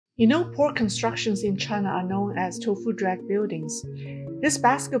You know, poor constructions in China are known as tofu dreg buildings. This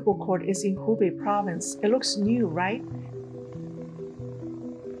basketball court is in Hubei province. It looks new, right?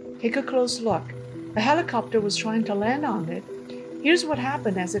 Take a close look. A helicopter was trying to land on it. Here's what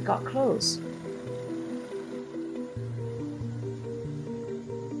happened as it got close.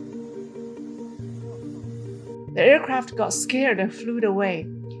 The aircraft got scared and flew away.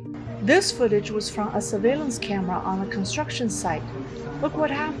 This footage was from a surveillance camera on a construction site. Look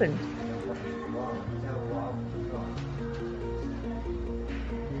what happened.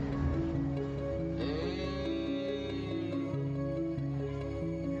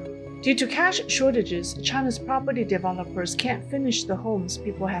 Due to cash shortages, China's property developers can't finish the homes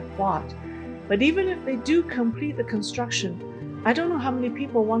people have bought. But even if they do complete the construction, I don't know how many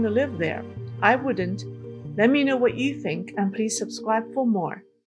people want to live there. I wouldn't. Let me know what you think and please subscribe for more.